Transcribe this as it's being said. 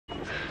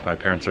My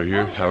parents are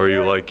here. How are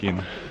you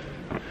liking?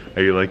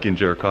 Are you liking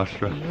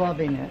Gjirokaster?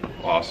 Loving it.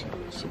 Awesome.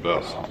 It's the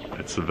best.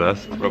 It's the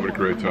best? We're having a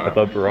great time. I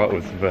thought Berat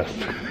was the best.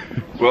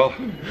 Well,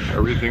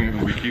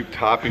 everything, we keep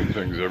topping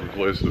things every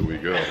place that we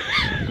go.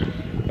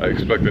 I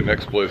expect the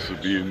next place to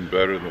be even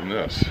better than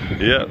this.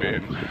 Yeah. I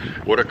mean,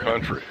 what a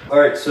country. All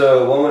right,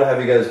 so what I'm gonna have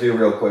you guys do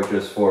real quick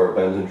just for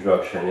Ben's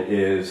introduction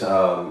is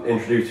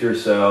introduce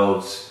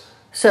yourselves.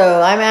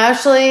 So I'm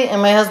Ashley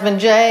and my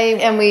husband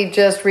Jay, and we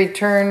just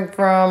returned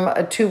from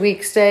a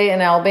 2-week stay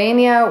in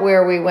Albania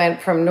where we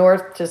went from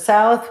north to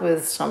south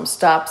with some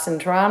stops in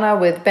Tirana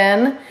with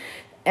Ben,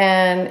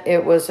 and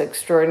it was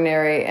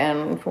extraordinary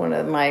and one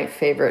of my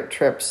favorite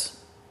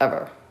trips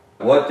ever.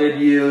 What did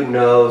you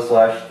know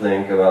 /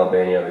 think of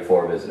Albania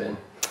before visiting?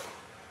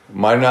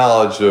 My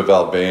knowledge of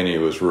Albania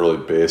was really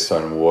based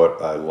on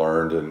what I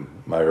learned in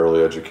my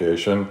early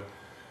education.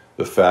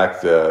 The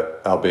fact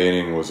that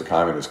Albania was a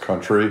communist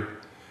country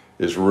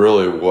is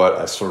really what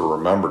I sort of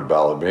remembered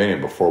about Albania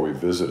before we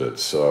visited.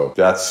 So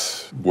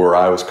that's where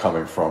I was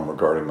coming from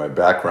regarding my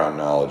background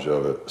knowledge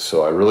of it.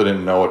 So I really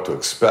didn't know what to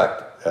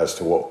expect as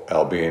to what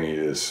Albania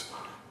is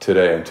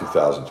today in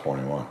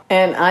 2021.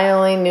 And I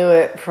only knew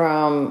it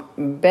from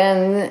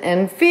Ben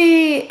and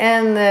Fee,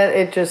 and that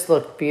it just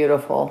looked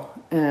beautiful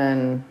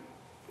and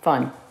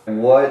fun.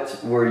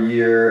 What were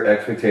your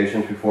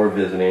expectations before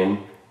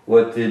visiting?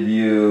 What did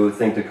you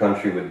think the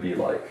country would be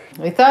like?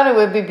 We thought it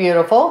would be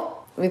beautiful.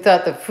 We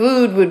thought the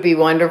food would be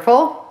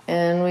wonderful,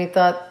 and we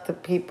thought the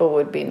people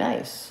would be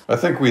nice. I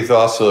think we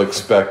also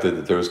expected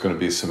that there was going to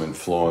be some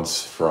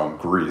influence from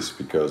Greece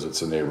because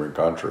it's a neighboring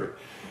country.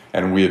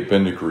 And we had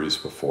been to Greece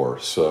before,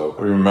 so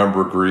we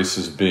remember Greece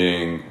as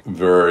being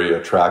very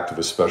attractive,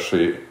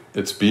 especially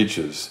its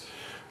beaches.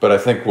 But I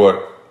think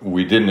what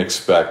we didn't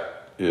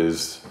expect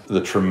is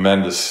the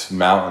tremendous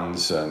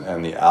mountains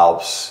and the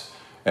Alps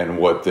and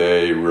what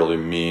they really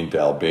mean to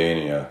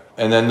Albania.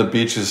 And then the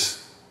beaches,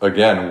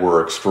 again,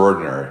 were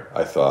extraordinary,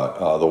 I thought.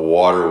 The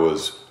water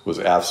was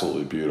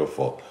absolutely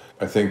beautiful.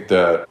 I think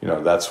that,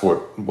 that's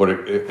what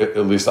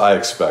at least I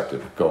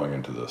expected going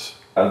into this.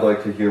 I'd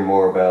like to hear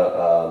more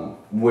about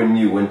when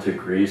you went to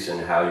Greece and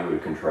how you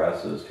would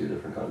contrast those two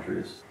different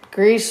countries.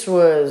 Greece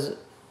was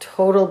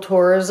total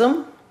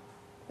tourism.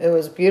 It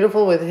was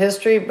beautiful with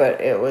history, but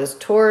it was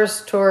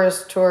tourists.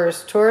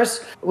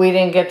 We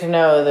didn't get to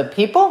know the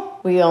people.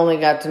 We only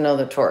got to know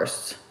the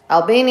tourists.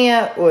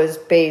 Albania was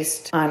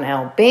based on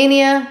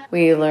Albania.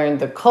 We learned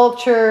the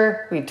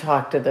culture. We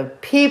talked to the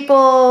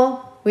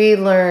people. We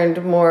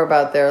learned more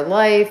about their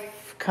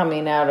life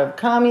coming out of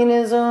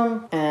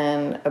communism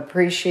and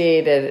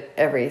appreciated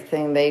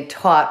everything they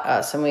taught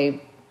us. And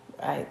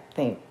I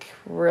think,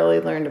 really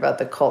learned about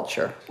the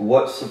culture.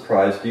 What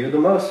surprised you the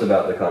most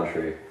about the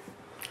country?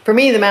 For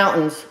me, the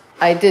mountains.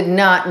 I did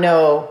not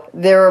know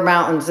there were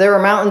mountains. There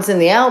were mountains in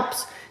the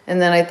Alps,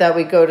 and then I thought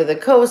we'd go to the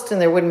coast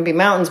and there wouldn't be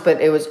mountains, but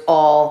it was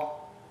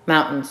all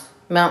mountains.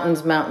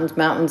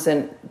 Mountains,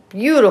 and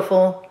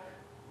beautiful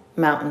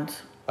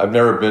mountains. I've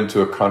never been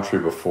to a country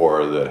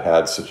before that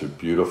had such a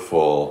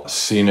beautiful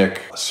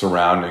scenic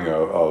surrounding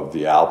of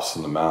the Alps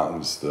and the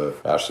mountains that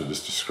Ashley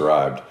just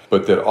described,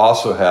 but that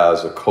also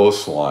has a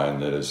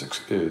coastline that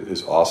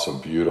is also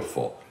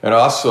beautiful. And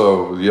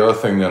also, the other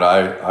thing that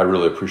I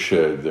really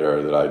appreciated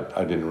there that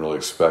I didn't really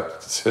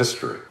expect is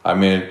history. I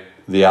mean,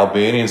 the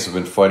Albanians have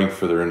been fighting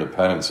for their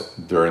independence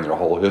during their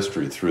whole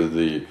history through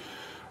the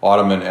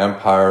Ottoman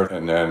Empire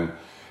and then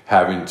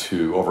having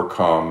to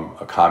overcome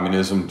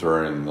communism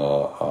during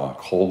the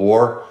Cold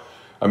War.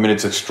 I mean,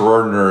 it's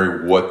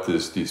extraordinary what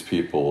these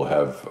people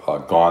have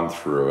gone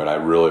through, and I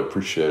really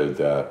appreciated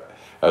that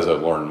as I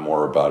learned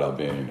more about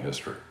Albanian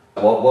history.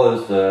 What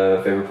was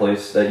the favorite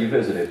place that you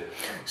visited?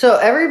 So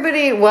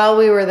everybody, while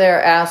we were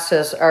there, asked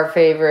us our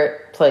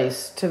favorite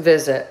place to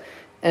visit.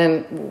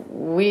 And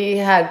we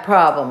had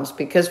problems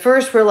because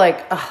first we're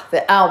like,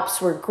 the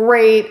Alps were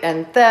great,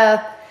 and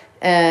Theth,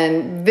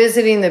 and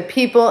visiting the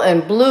people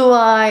and Blue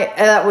Eye,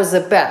 that was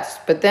the best.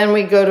 But then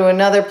we go to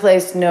another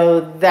place, no,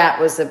 that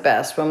was the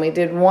best. When we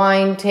did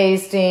wine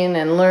tasting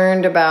and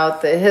learned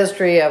about the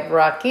history of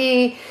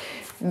Raki,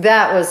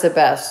 that was the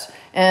best.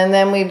 And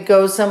then we'd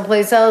go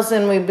someplace else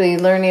and we'd be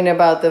learning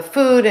about the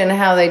food and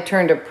how they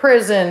turned a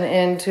prison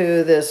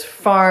into this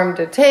farm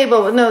to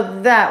table.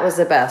 No, that was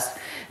the best.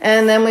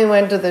 And then we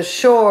went to the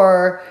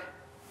shore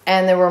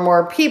and there were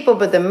more people,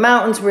 but the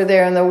mountains were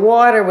there and the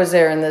water was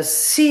there and the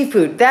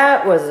seafood,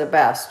 that was the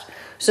best.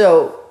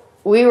 So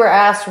we were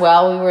asked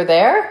while we were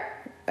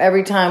there,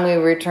 every time we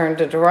returned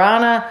to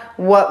Tirana,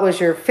 what was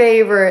your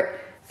favorite?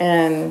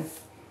 And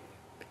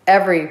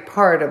every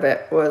part of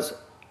it was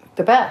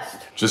the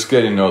best. Just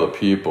getting to know the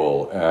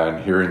people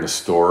and hearing the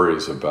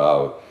stories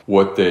about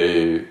what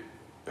they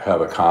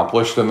have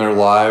accomplished in their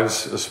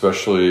lives,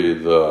 especially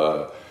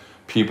the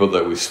people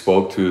that we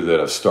spoke to that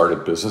have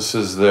started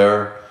businesses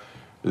there,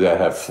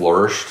 that have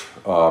flourished.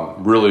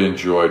 Really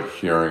enjoyed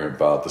hearing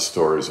about the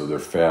stories of their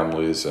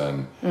families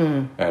and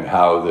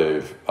how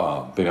they've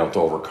been able to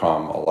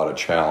overcome a lot of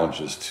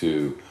challenges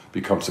to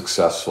become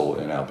successful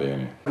in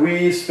Albania.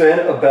 We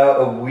spent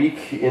about a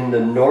week in the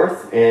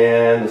north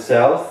and the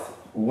south.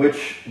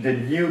 Which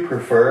did you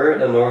prefer,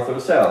 the north or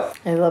the south?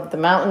 I love the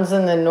mountains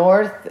in the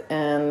north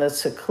and the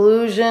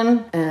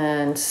seclusion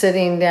and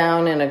sitting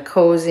down in a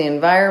cozy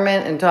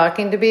environment and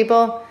talking to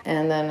people.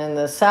 And then in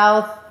the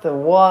south, the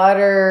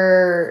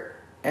water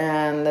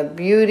and the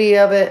beauty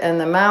of it and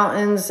the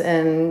mountains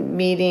and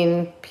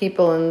meeting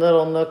people in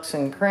little nooks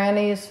and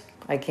crannies.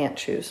 I can't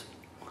choose.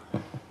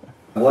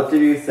 What did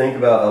you think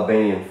about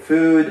Albanian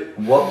food?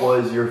 What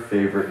was your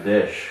favorite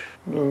dish?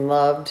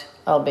 Loved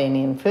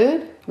Albanian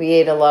food. We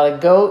ate a lot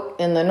of goat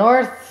in the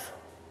north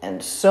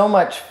and so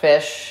much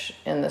fish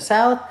in the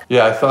south.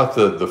 Yeah, I thought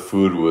that the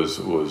food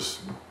was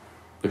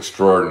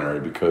extraordinary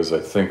because I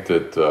think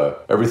that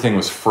everything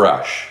was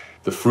fresh.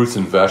 The fruits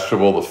and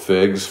vegetable, the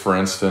figs, for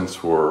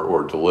instance,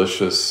 were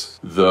delicious.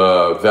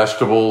 The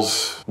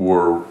vegetables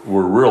were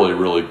really,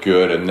 really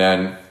good. And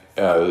then,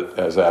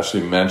 as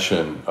Ashley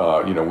mentioned,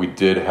 we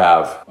did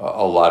have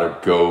a lot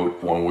of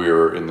goat when we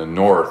were in the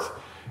north.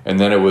 And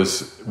then it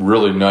was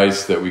really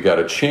nice that we got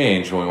a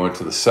change when we went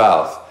to the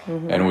south,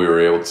 and we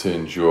were able to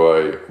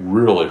enjoy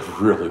really,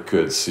 really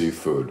good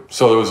seafood.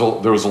 So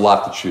there was a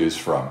lot to choose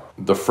from.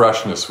 The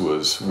freshness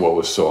was what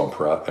was so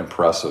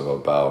impressive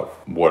about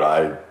what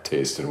I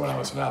tasted when I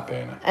was in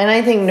Albania. And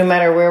I think no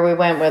matter where we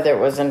went, whether it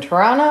was in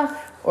Tirana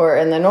or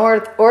in the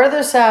north or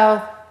the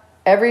south,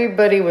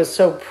 everybody was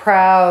so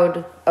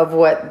proud of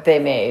what they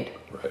made,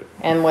 Right.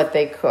 and what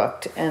they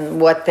cooked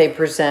and what they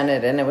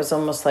presented, and it was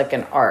almost like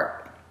an art.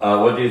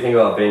 What do you think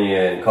about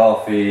Albanian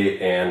coffee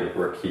and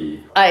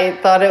raki? I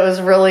thought it was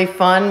really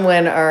fun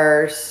when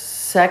our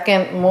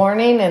second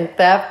morning in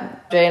Theth,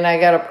 Jay and I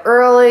got up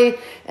early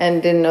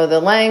and didn't know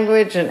the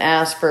language and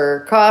asked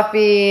for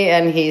coffee,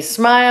 and he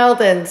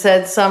smiled and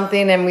said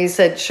something and we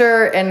said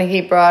sure, and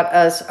he brought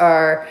us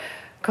our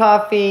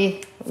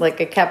coffee, like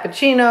a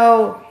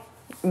cappuccino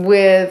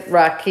with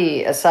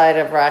raki, a side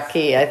of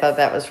raki. I thought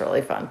that was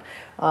really fun.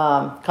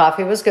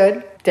 Coffee was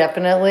good,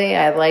 definitely.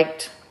 I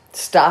liked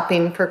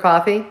stopping for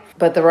coffee,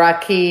 but the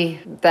raki,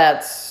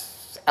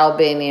 that's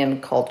Albanian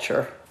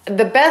culture.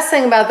 The best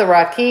thing about the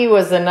raki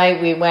was the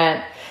night we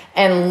went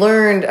and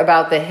learned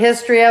about the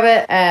history of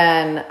it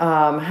and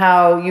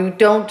how you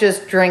don't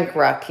just drink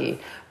raki.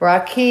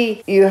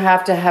 Raki, you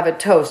have to have a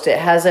toast. It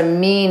has a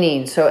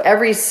meaning. So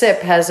every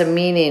sip has a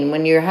meaning.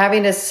 When you're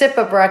having a sip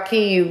of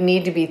raki, you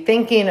need to be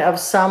thinking of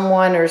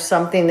someone or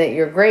something that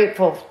you're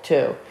grateful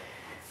to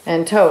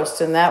and toast.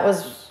 And that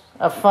was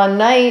a fun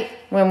night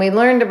when we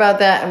learned about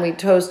that, and we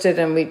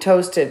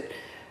toasted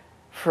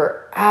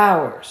for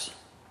hours.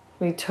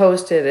 We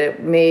toasted.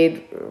 It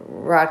made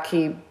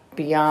raki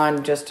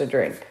beyond just a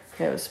drink.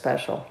 It was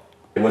special.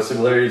 What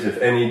similarities, if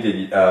any,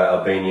 did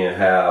Albania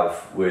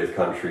have with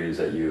countries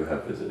that you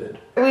have visited?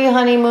 We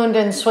honeymooned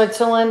in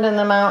Switzerland, and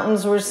the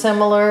mountains were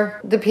similar.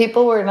 The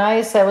people were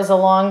nice. That was a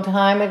long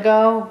time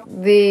ago.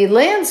 The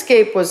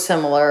landscape was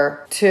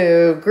similar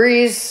to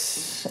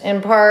Greece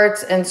in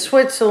parts and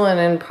Switzerland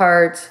in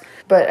parts.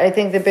 But I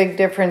think the big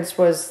difference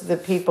was the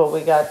people.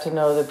 We got to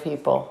know the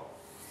people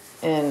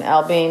in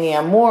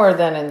Albania more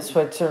than in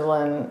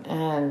Switzerland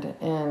and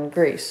in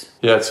Greece.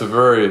 Yeah, it's a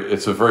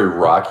very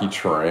rocky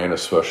terrain,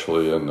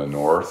 especially in the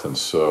north, and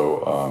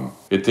so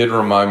it did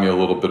remind me a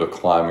little bit of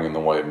climbing in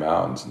the White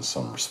Mountains in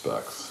some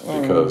respects,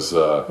 because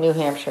New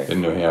Hampshire. In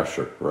New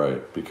Hampshire,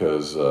 right?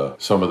 Because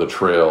some of the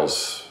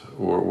trails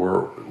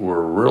were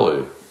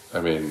really,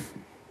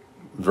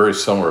 very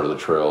similar to the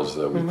trails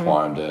that we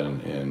climbed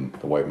in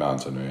the White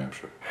Mountains of New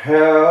Hampshire.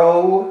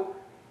 How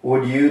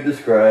would you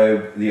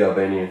describe the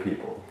Albanian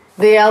people?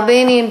 The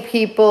Albanian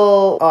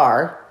people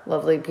are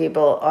lovely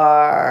people,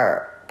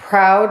 are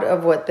proud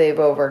of what they've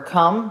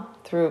overcome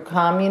through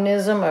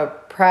communism, are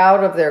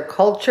proud of their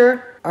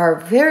culture, are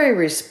very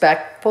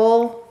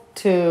respectful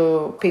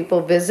to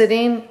people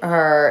visiting,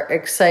 are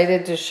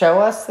excited to show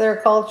us their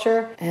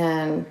culture,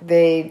 and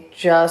they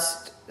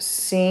just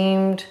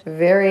seemed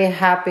very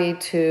happy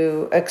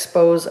to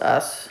expose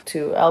us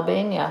to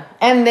Albania.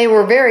 And they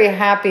were very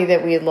happy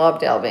that we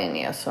loved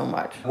Albania so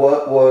much.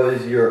 What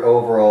was your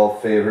overall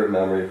favorite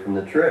memory from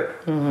the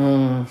trip? It's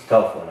a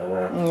tough one, I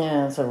know.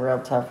 Yeah, it's a real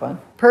tough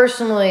one.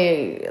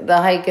 Personally, the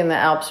hike in the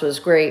Alps was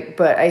great,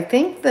 but I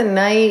think the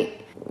night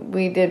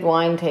we did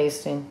wine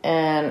tasting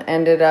and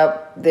ended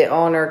up the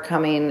owner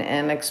coming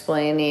and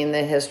explaining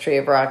the history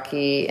of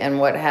Raki and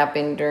what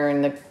happened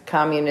during the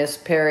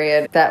communist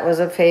period. That was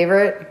a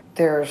favorite.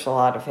 There's a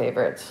lot of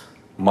favorites.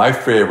 My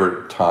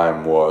favorite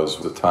time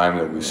was the time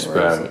that we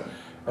spent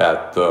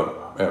at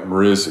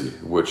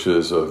Mrizi, which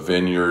is a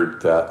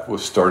vineyard that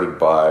was started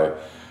by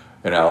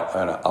an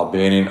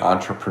Albanian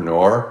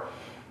entrepreneur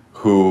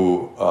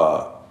who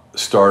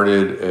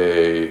started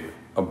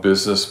a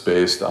business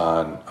based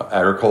on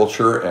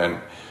agriculture, and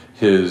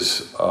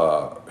his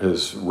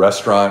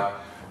restaurant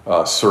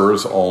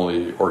serves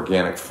only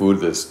organic food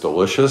that's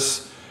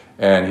delicious,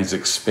 and he's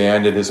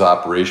expanded his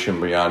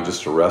operation beyond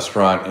just a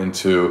restaurant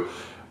into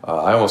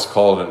I almost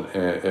call it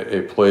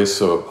a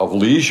place of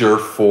leisure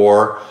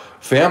for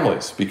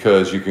families,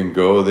 because you can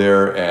go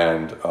there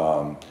and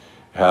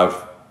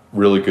have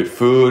really good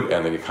food,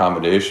 and the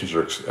accommodations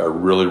are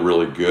really,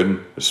 really good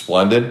and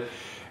splendid.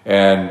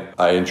 And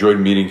I enjoyed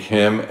meeting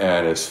him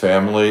and his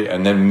family,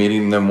 and then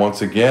meeting them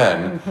once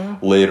again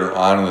later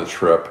on in the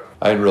trip.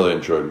 I really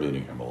enjoyed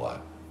meeting him a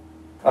lot.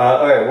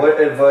 All right, what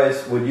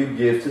advice would you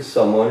give to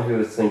someone who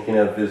is thinking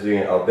of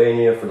visiting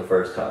Albania for the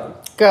first time?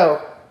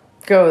 Go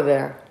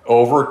there.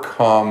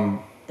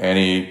 Overcome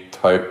any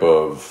type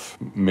of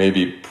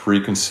maybe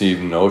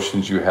preconceived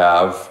notions you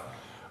have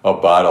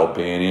about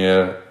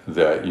Albania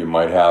that you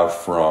might have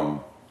from,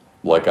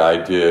 like I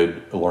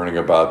did, learning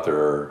about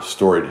their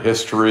storied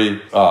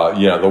history.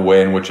 The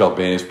way in which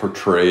Albania is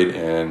portrayed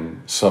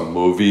in some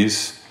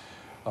movies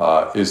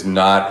is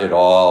not at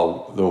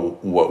all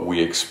what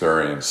we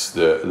experience.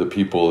 The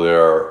people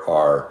there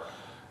are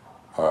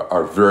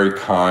very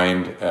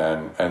kind,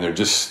 and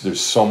there's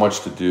so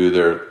much to do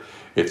there.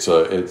 It's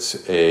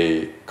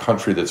a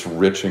country that's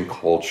rich in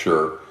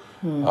culture.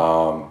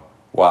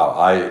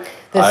 I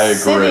agree.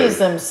 Cities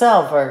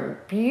themselves are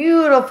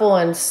beautiful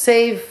and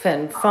safe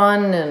and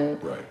fun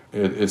and right.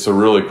 It's a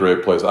really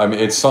great place. I mean,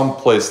 it's some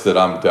place that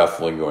I'm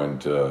definitely going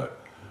to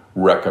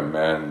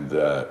recommend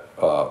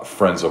that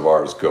friends of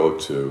ours go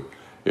to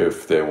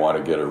if they want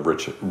to get a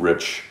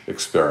rich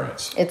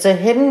experience. It's a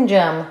hidden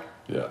gem.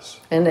 Yes.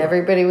 And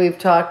everybody we've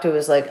talked to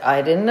is like,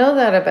 I didn't know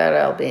that about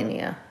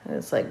Albania. And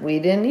it's like, we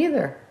didn't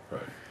either.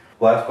 Right.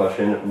 Last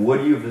question,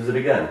 would you visit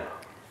again?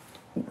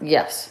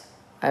 Yes,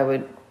 I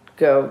would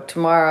go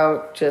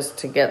tomorrow just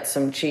to get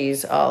some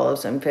cheese,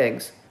 olives, and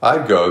pigs.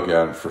 I'd go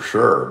again for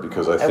sure,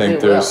 because I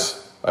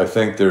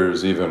think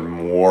there's even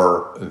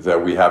more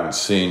that we haven't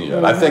seen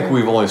yet. I think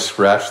we've only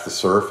scratched the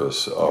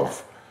surface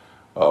of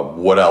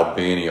what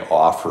Albania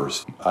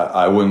offers.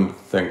 I wouldn't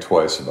think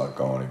twice about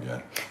going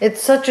again.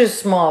 It's such a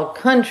small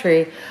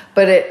country,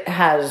 but it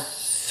has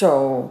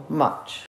so much.